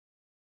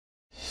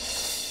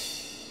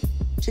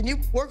Can you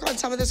work on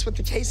some of this with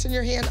the case in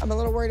your hand? I'm a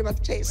little worried about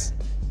the case.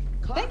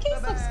 That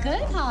case looks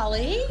good,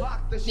 Holly.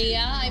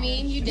 Nia, I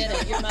mean, you did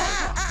it. Your mother.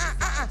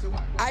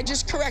 I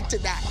just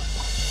corrected that.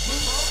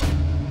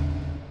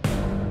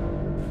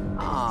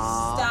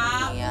 Aww,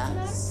 Stop.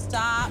 Nia.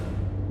 Stop.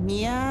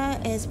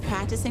 Nia is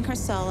practicing her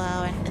solo,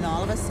 and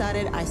all of a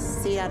sudden, I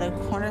see out of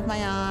the corner of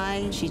my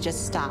eye, she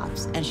just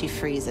stops and she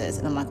freezes.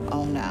 And I'm like,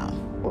 oh no.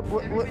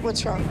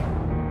 What's wrong?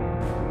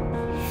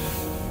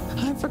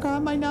 I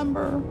forgot my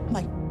number. I'm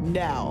like,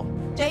 no.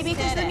 Baby,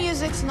 because the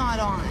music's not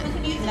on.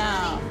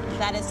 No,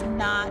 that is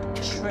not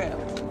true.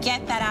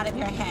 Get that out of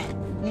your head.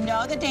 You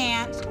know the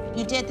dance.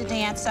 You did the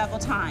dance several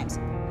times.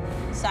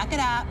 Suck it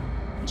up.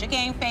 Put your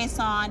game face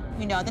on.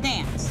 You know the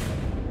dance.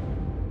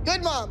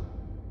 Good, Mom.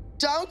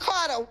 Don't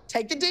coddle.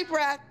 Take a deep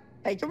breath.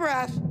 Take a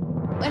breath.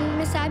 When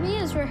Miss Abby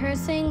is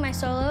rehearsing my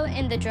solo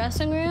in the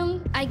dressing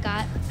room, I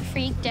got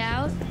freaked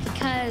out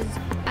because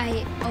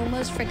I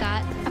almost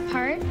forgot a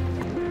part.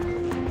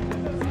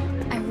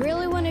 I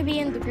really want to be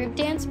in the group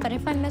dance, but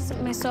if I mess up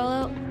my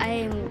solo, I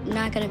am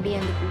not going to be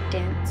in the group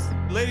dance.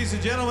 Ladies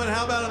and gentlemen,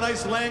 how about a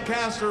nice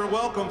Lancaster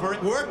welcome for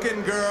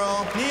working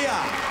girl,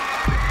 Nia.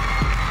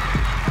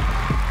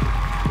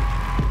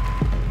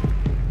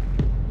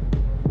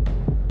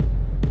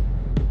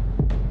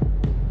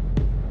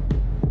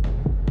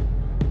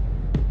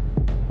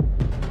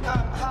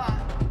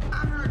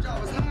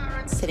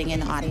 Sitting in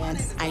the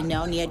audience, I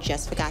know Nia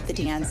just forgot the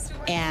dance,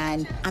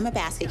 and I'm a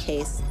basket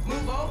case.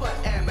 Move over,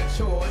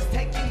 amateurs,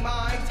 taking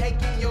mine,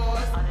 taking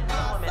yours.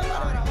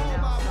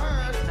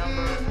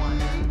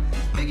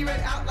 Figure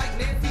it out like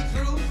Nancy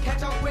Drew,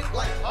 catch up quick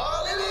like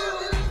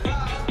hallelujah.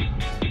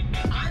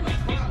 I'm a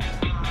pro.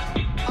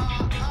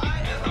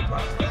 I am a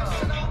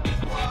professional.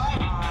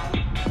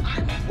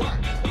 I'm a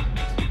work.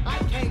 I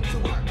came to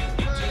work. I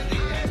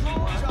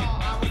told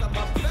y'all I was a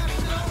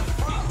professional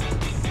pro.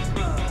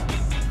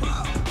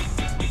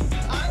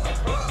 I'm a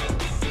pro.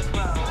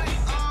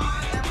 I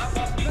am a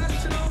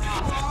professional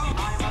pro.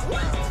 I'm a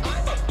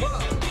pro.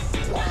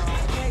 I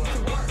came to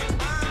work.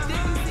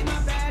 Did you see my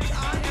badge? I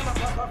am a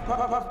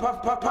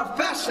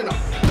professional.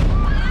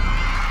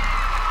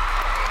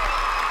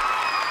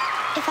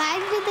 If I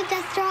did the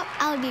death drop,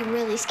 I would be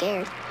really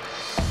scared.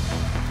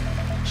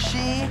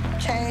 She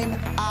came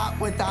out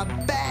with a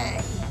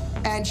bang,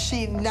 and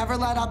she never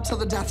let up till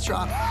the death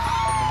drop.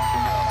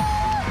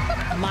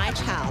 My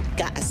child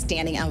got a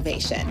standing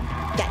ovation.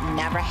 That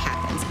never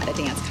happens at a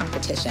dance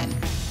competition.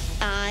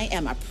 I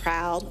am a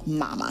proud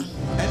mama.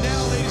 And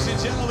now, ladies and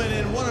gentlemen,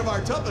 in one of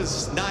our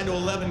toughest 9 to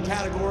 11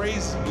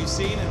 categories we've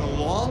seen in a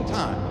long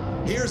time,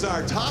 here's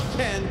our top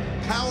 10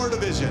 power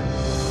division.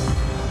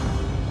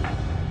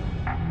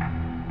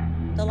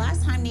 The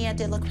last time Nia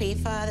did La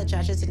Quifa, the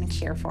judges didn't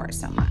care for her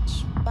so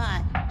much.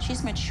 But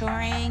she's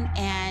maturing,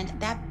 and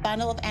that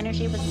bundle of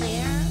energy was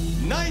there.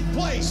 9th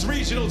place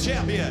regional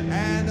champion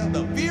and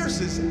the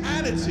fiercest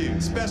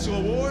attitude. Special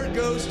award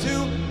goes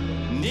to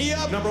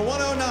Nia, number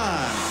 109.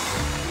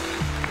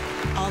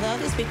 Although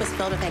this week was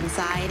filled with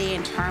anxiety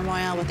and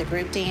turmoil with the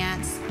group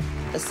dance,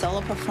 the solo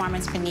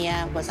performance for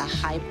Nia was a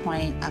high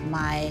point of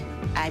my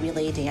Ivy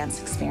League dance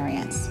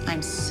experience.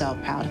 I'm so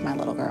proud of my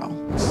little girl.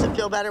 Does it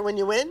feel better when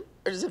you win,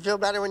 or does it feel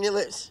better when you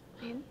lose?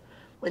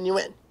 When you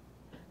win.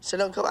 So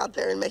don't go out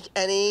there and make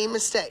any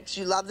mistakes.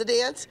 You love the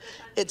dance.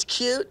 It's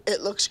cute.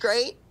 It looks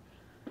great.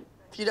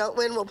 If you don't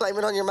win, we'll blame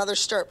it on your mother's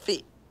stirrup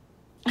feet.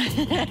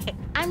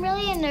 I'm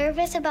really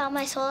nervous about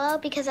my solo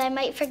because I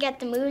might forget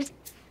the moves.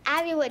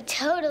 Abby would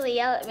totally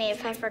yell at me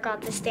if I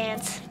forgot this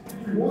dance.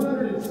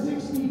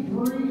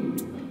 163,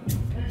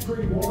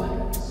 entry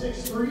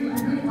 163,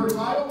 competing for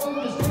title on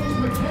the stage,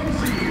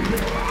 Mackenzie.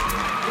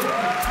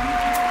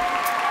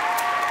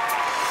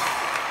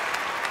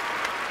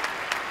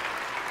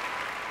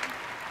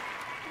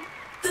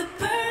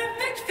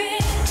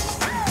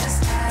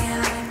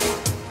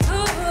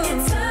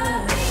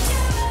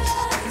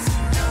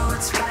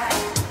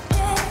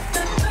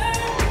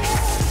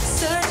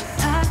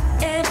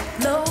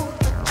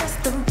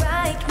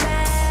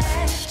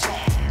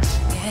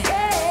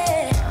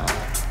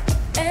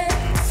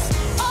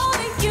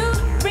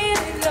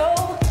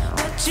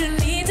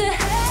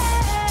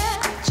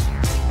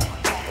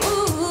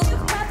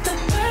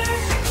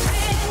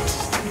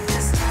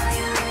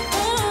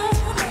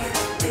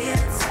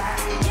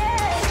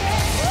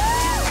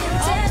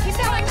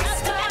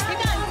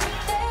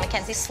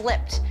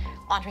 Slipped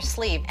on her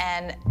sleeve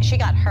and she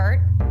got hurt.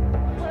 It's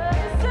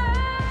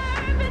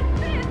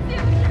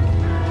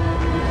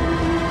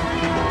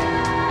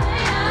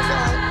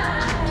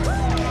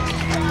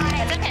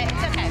okay,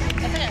 it's okay,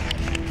 it's okay.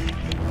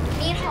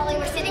 Me and Holly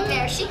were sitting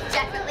there. She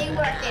definitely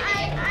worked it.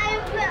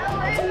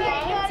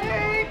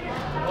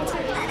 It's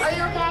okay. Are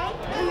you okay?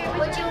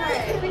 What'd you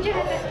hurt?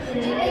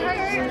 It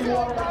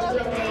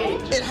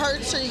hurt. It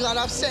hurt, so you got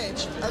off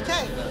stage.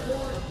 Okay.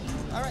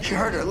 All right. She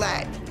hurt her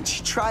leg.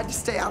 She tried to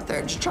stay out there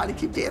and she tried to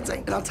keep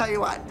dancing. And I'll tell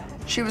you what,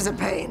 she was in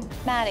pain.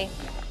 Maddie,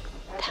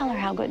 tell her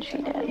how good she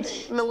did.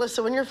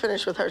 Melissa, when you're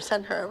finished with her,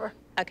 send her over.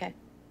 Okay.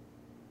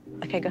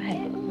 Okay, go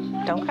ahead.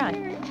 Don't cry.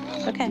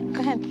 Okay,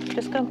 go ahead.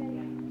 Just go.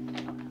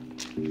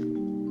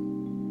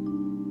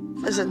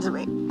 Listen to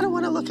me. I don't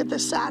want to look at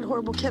this sad,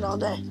 horrible kid all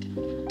day.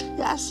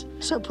 Yes?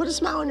 So put a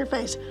smile on your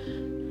face.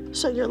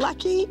 So you're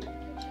lucky.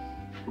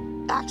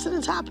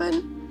 Accidents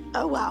happen.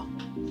 Oh, well.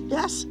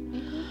 Yes?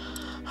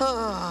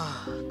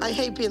 I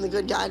hate being the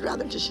good guy. I'd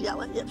rather just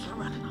yell at you for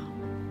running off.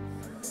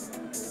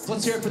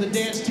 Let's hear it for the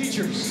dance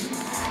teachers.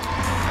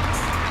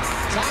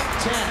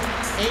 Top 10,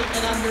 8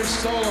 and under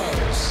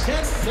solos.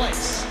 10th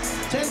place.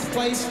 10th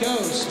place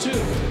goes to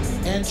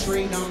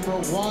entry number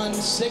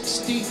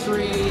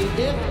 163,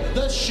 If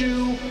the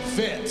Shoe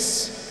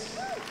Fits.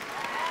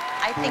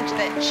 I think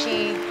that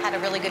she had a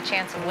really good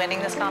chance of winning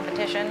this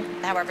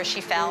competition. However,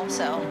 she fell,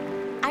 so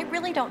I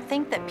really don't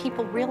think that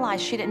people realize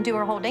she didn't do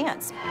her whole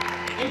dance.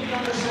 8 and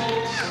under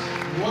solos,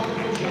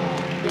 wonderful job.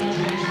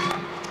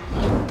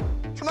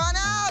 Congratulations. Come on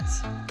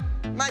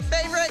out! My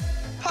favorite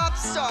pop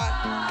star.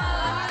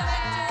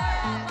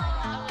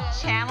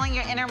 Channeling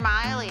your inner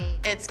Miley.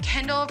 It's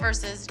Kendall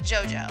versus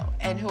JoJo,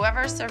 and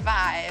whoever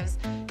survives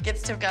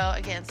gets to go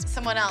against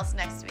someone else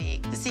next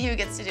week to see who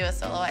gets to do a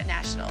solo at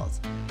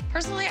Nationals.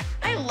 Personally,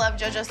 I love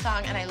JoJo's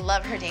song and I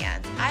love her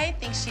dance. I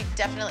think she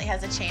definitely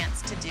has a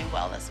chance to do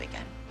well this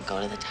weekend.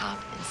 Go to the top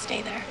and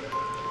stay there.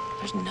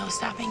 There's no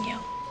stopping you.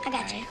 I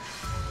got you.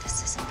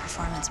 This isn't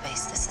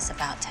performance-based, this is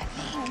about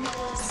technique.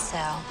 So,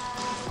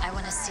 I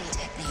want to see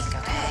technique,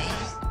 okay?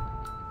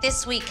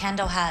 This week,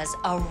 Kendall has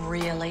a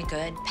really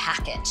good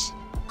package.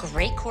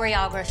 Great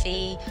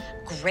choreography,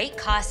 great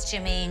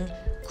costuming,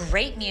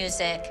 great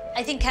music.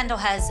 I think Kendall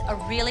has a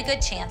really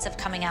good chance of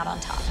coming out on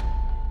top.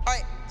 All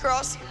right,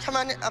 girls, come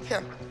on up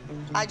here.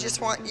 I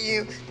just want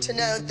you to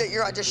know that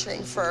you're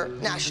auditioning for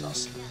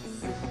Nationals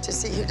to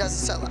see who does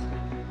a solo.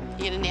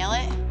 You gonna nail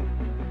it?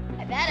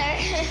 I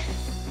better.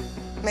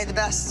 May the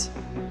best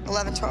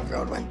 11,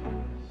 12-year-old win.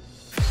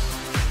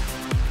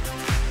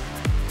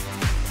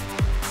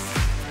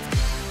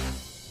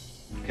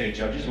 Okay,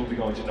 judges, we'll be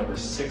going to number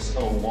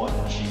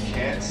 601, She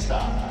Can't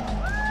Stop.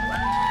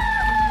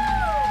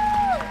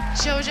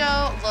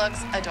 JoJo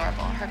looks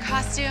adorable. Her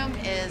costume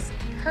is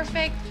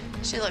perfect.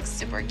 She looks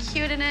super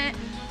cute in it.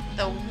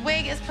 The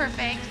wig is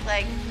perfect.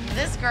 Like,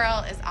 this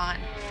girl is on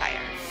fire.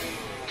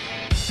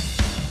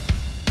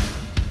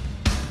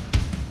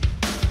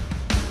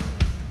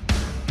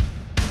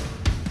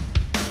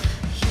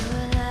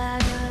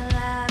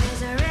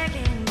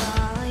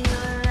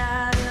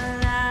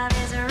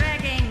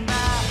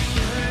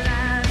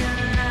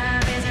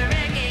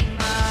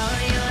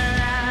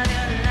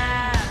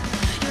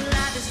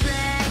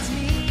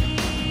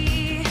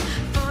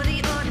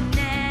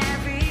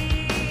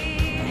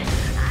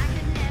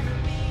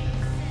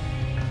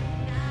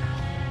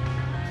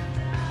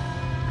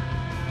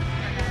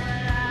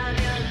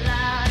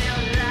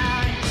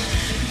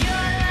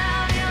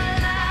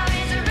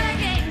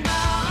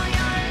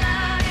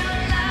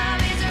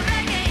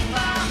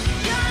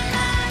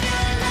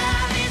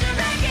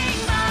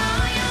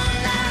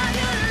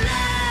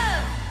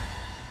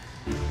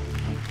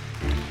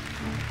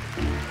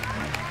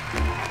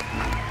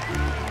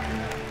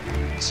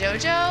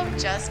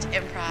 JoJo just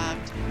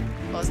improv'd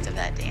most of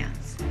that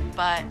dance,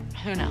 but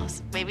who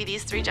knows? Maybe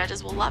these 3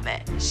 judges will love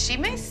it. She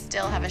may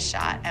still have a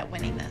shot at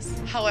winning this.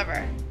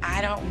 However,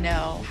 I don't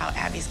know how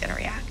Abby's gonna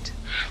react.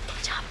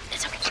 Good job.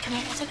 It's okay. Come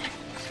here. It's okay.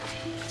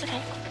 It's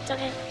okay. It's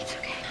okay. It's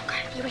okay.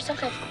 Okay. You were so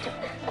good.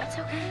 It's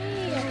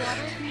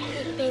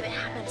okay. Babe, it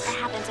happens. It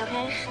happens,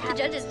 okay? The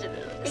judges didn't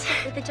notice.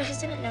 The judges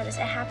didn't notice.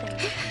 It happened.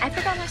 I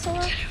forgot my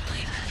solo.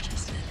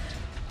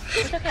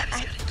 It's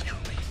okay.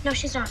 No,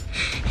 she's not.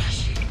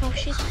 No,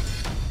 she's not.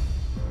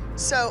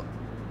 So,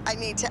 I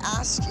need to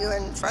ask you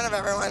in front of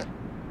everyone,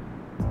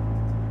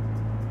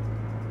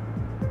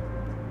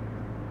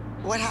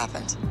 what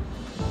happened?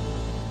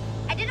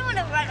 I didn't want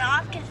to run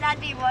off because that'd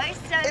be worse.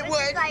 So it was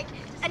just like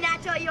a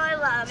natural your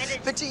love.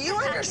 And but do you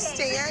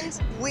understand?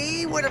 Okay.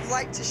 We would have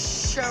liked to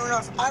show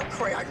off our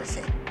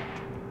choreography.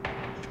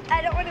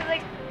 I don't want to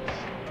like.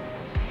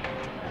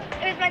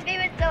 It was my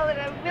favorite solo,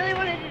 and I really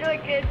wanted to do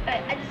it good,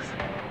 but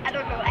I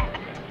don't know what happened.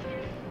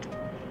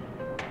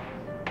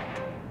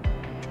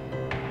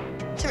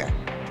 Come here.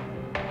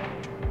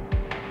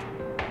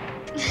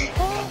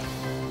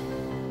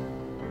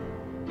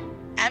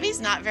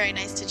 Abby's not very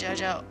nice to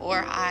JoJo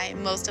or I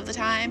most of the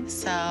time,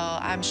 so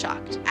I'm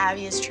shocked.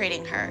 Abby is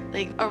treating her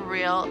like a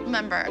real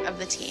member of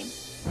the team.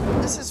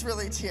 This is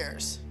really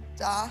tears.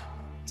 Da,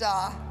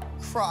 da,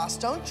 cross.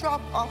 Don't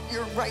drop off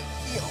your right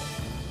heel.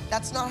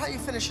 That's not how you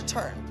finish a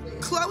turn.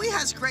 Chloe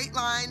has great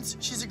lines.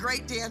 She's a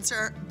great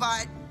dancer,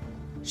 but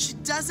she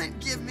doesn't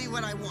give me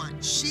what I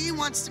want. She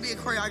wants to be a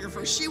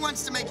choreographer. She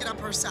wants to make it up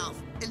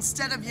herself.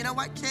 Instead of, you know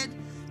what, kid?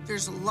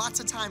 There's lots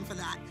of time for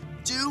that.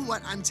 Do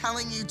what I'm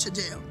telling you to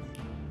do.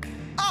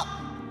 Up.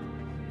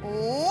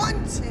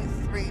 1, 2,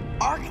 3.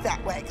 Arc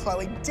that way,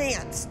 Chloe.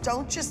 Dance.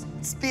 Don't just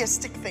be a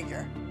stick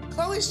figure.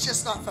 Chloe's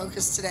just not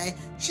focused today.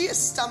 She is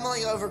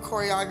stumbling over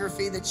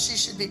choreography that she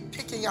should be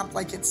picking up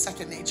like it's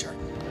second nature.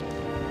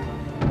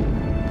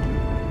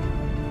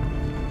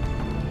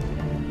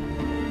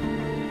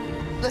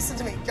 Listen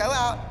to me. Go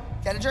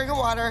out, get a drink of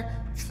water,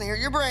 clear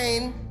your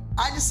brain.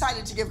 I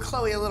decided to give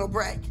Chloe a little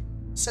break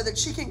so that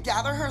she can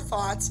gather her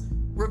thoughts,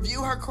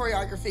 review her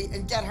choreography,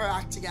 and get her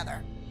act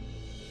together.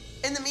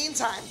 In the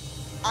meantime,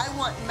 I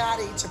want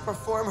Maddie to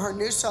perform her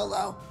new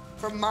solo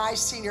for my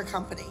senior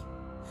company.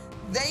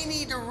 They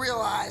need to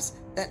realize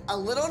that a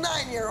little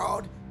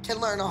 9-year-old can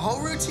learn a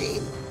whole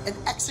routine and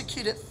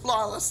execute it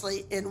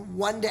flawlessly in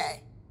one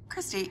day.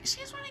 Christy,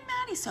 she's running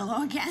Maddie's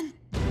solo again.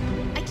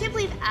 I can't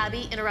believe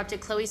Abby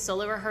interrupted Chloe's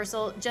solo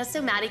rehearsal just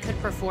so Maddie could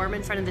perform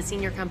in front of the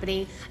senior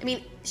company. I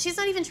mean, she's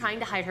not even trying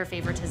to hide her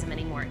favoritism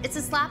anymore. It's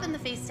a slap in the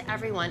face to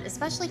everyone,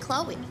 especially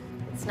Chloe.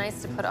 It's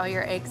nice to put all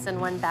your eggs in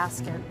one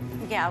basket.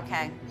 Yeah,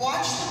 okay.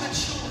 Watch the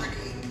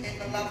maturity in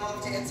the level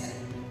of dancing.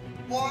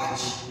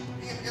 Watch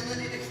the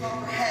ability to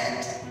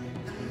comprehend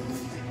the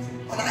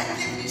movement. When I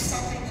give you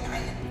something that I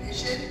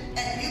envision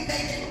and you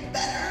make it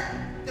better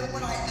than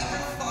what I ever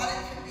thought it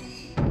could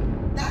be,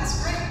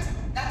 that's great.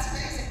 That's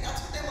amazing.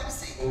 That's what they want to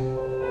see.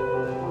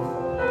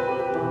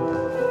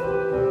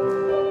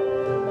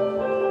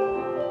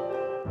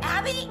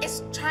 Abby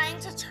is trying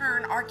to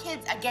turn our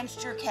kids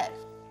against your kid.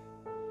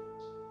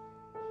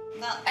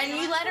 No, and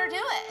you let her do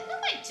it. No,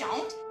 I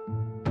don't.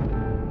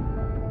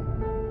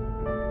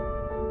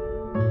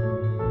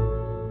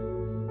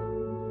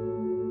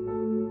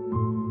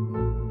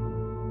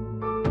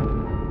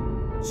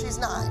 She's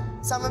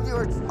 9. Some of you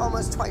are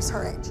almost twice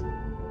her age.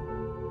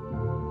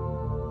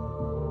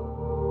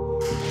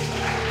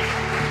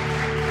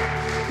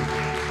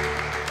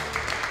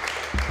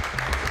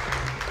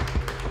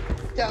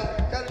 Go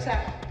to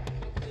town.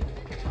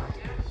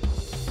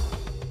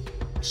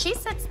 She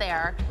sits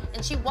there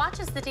and she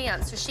watches the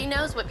dance, so she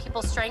knows what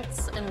people's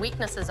strengths and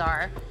weaknesses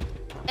are,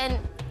 and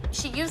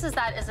she uses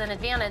that as an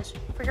advantage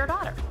for your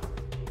daughter.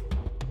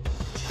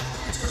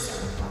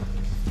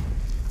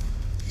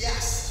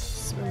 Yes.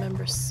 Just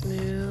remember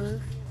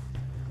smooth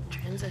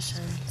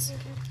transitions.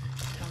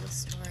 Tell the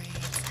story.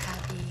 It's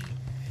happy,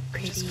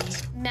 pretty.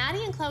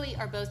 Maddie and Chloe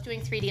are both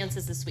doing 3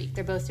 dances this week.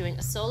 They're both doing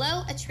a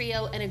solo, a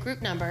trio, and a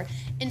group number.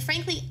 And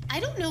frankly, I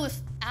don't know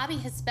if Abby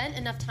has spent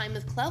enough time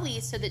with Chloe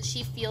so that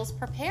she feels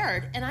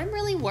prepared, and I'm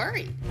really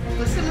worried.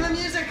 Listen to the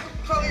music,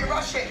 Chloe, you're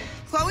rushing.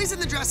 Chloe's in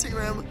the dressing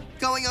room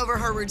going over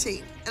her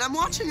routine, and I'm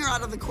watching her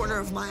out of the corner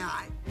of my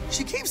eye.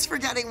 She keeps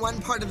forgetting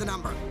one part of the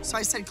number. So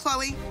I said,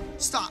 Chloe,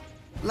 stop.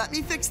 Let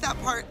me fix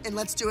that part, and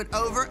let's do it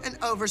over and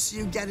over so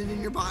you get it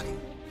in your body.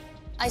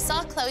 I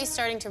saw Chloe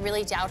starting to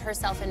really doubt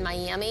herself in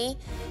Miami,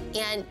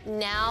 and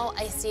now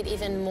I see it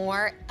even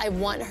more. I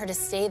want her to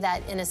stay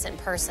that innocent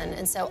person,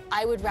 and so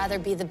I would rather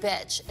be the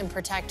bitch and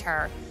protect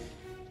her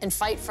and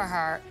fight for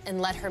her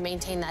and let her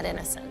maintain that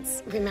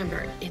innocence.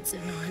 Remember, it's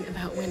not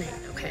about winning,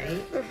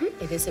 okay?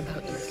 It is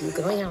about you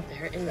going out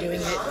there and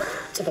doing it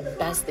to the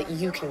best that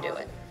you can do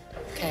it,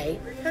 okay?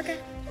 Okay.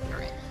 All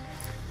right.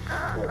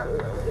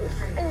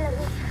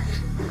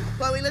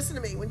 Chloe, listen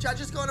to me. When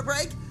judges go on a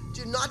break,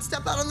 do not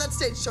step out on that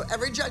stage so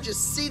every judge is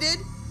seated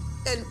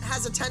and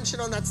has attention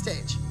on that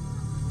stage.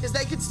 Because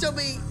they could still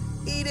be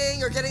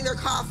eating or getting their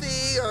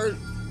coffee or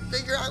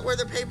figure out where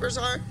their papers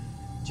are. Do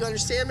you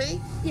understand me?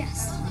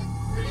 Yes.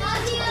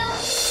 Love you.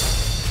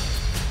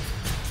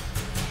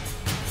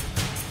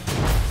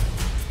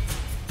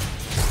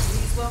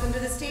 Please welcome to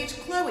the stage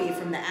Chloe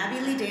from the Abby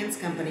Lee Dance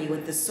Company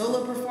with the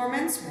solo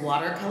performance,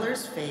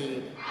 Watercolors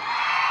Fade.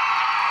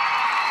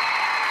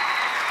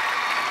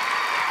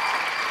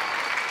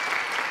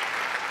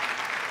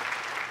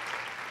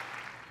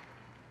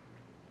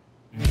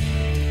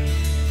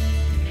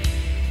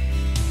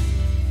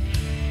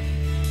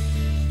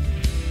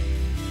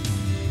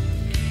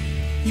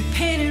 You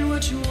painted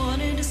what you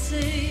wanted to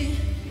see,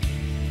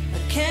 a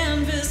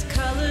canvas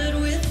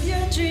colored with your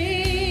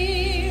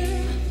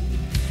dream.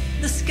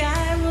 The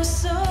sky was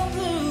so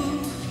blue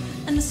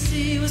and the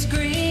sea was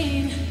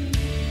green,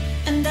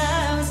 and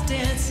I was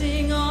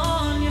dancing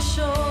on your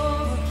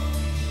shore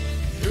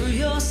through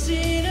your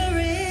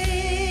scenery.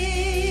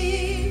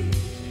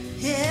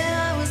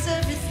 Yeah, I was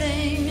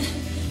everything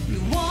you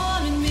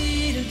wanted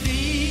me to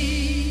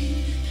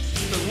be.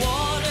 The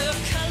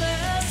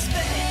watercolors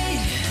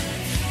fade,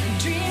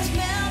 dreams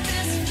melt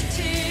into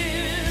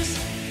tears,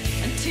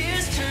 and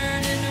tears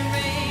turn into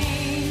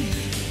rain.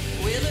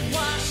 Will it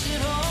wash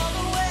it all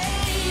away?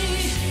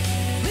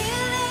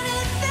 Will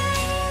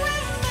anything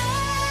remain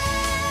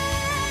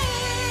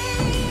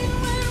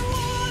when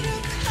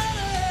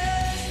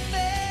watercolors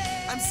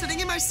fade? I'm sitting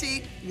in my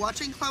seat,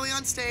 watching Chloe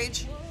on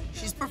stage.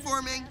 She's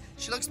performing,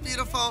 she looks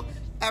beautiful,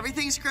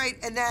 everything's great,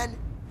 and then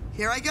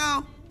here I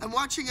go. I'm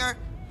watching her,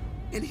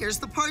 and here's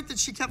the part that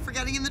she kept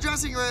forgetting in the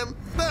dressing room.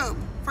 Boom,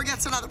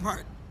 forgets another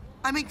part.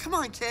 I mean, come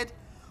on, kid.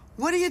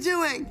 What are you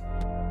doing?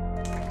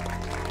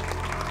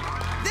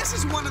 This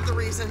is one of the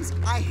reasons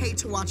I hate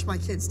to watch my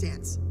kids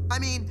dance. I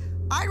mean,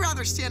 I'd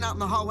rather stand out in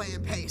the hallway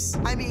and pace.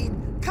 I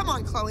mean, come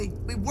on, Chloe.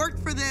 We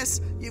worked for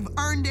this, you've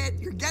earned it,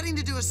 you're getting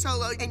to do a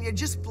solo, and you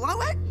just blow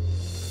it?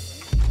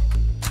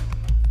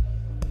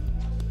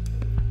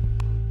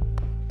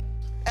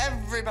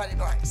 Everybody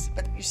blinks,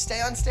 but you stay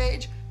on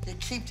stage, you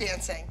keep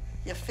dancing,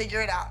 you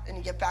figure it out, and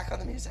you get back on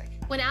the music.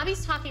 When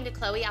Abby's talking to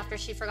Chloe after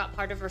she forgot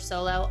part of her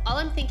solo, all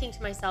I'm thinking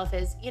to myself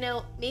is, you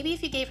know, maybe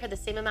if you gave her the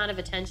same amount of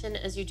attention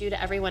as you do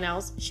to everyone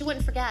else, she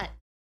wouldn't forget.